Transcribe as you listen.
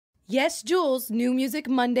Yes, Jules, New Music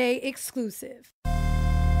Monday exclusive.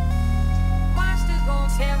 Monsters gon'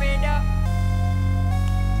 tear it up.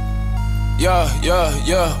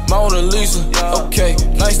 Yeah, Mona Lisa. Okay,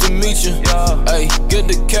 nice to meet you. Ayy, get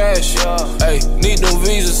the cash. Ayy, need no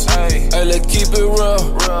visas. Ayy, let's keep it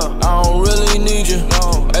real. I don't really need you.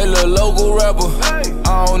 Ayy, little local rapper.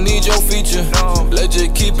 I don't need your feature. Let's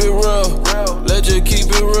just keep it real. Let's just keep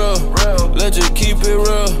it real. Let's just keep it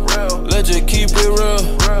real. Let's just keep it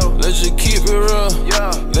real. Let's just keep it real.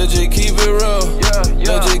 Let's just keep it real.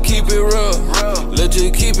 Let's just keep it real. Let's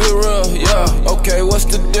just keep it real. Yeah. Okay, what's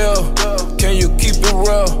the deal? Can you keep it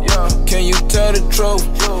real? Can you tell the truth?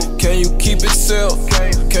 Can you keep it sealed?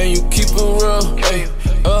 Can you keep it real? Ay,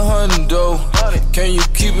 $100 though. Can you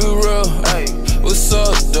keep it real? Ay, what's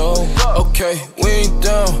up though? Okay, we ain't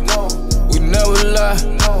down. We never lie.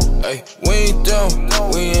 Ay, we ain't down.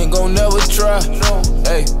 We ain't gon' never try.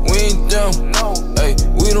 Ay, we ain't down. Ay,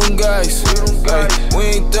 we them guys. Ay, we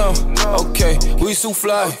ain't down. Okay, we so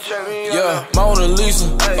fly. Yeah, Mona Lisa.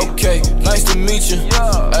 Okay, nice to meet you.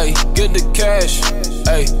 Ay, get the cash.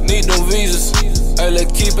 Ay, need no visas. Ay,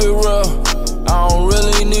 let's keep it real. I don't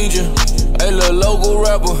really need you. Ay, little local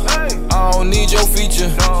rapper. I don't need your feature.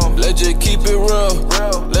 Let's just keep it real.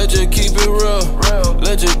 Let's just keep it real.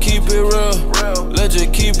 Let's just keep it real. Let's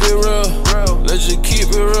just keep it real. Let's just keep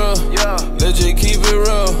it real. Let's just keep it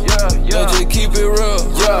real. Let's just keep it real.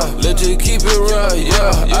 Yeah, let's just keep it real.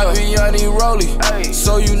 Yeah, I be on the rollie,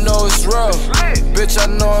 so you know it's real. Bitch, I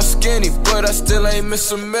know I'm skinny, but I still ain't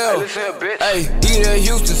miss a meal. Hey, eat at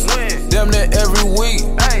Houston's, damn near every week.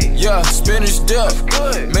 Yeah, spinach dip,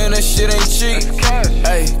 man, that shit ain't cheap.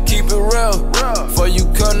 Hey, keep it real, before you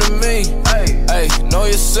come to me. Hey, know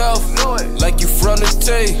yourself, like you from the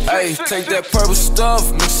T. Hey, take that purple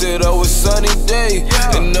stuff, mix it up with Sonny Day.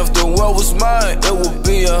 And if the world was mine, it would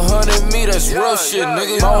be 100 me. That's real shit,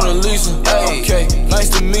 nigga. Mona Lisa. Ay, okay, nice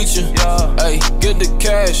to meet you. Ay, get the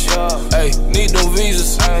cash. Ay, need no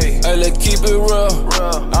visas. Ay, let's keep it real.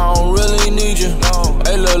 I don't really need you.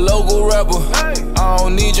 Ay, little local rapper. I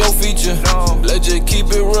don't need your feature. Let's just keep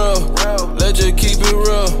it real. Let's just keep it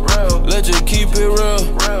real. Let's just keep it real.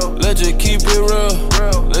 Let's just keep it real.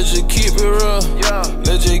 Let's just keep it real.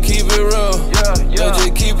 Let's just keep it real. Let's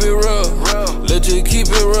just keep it real. Let's just keep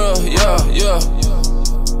it real.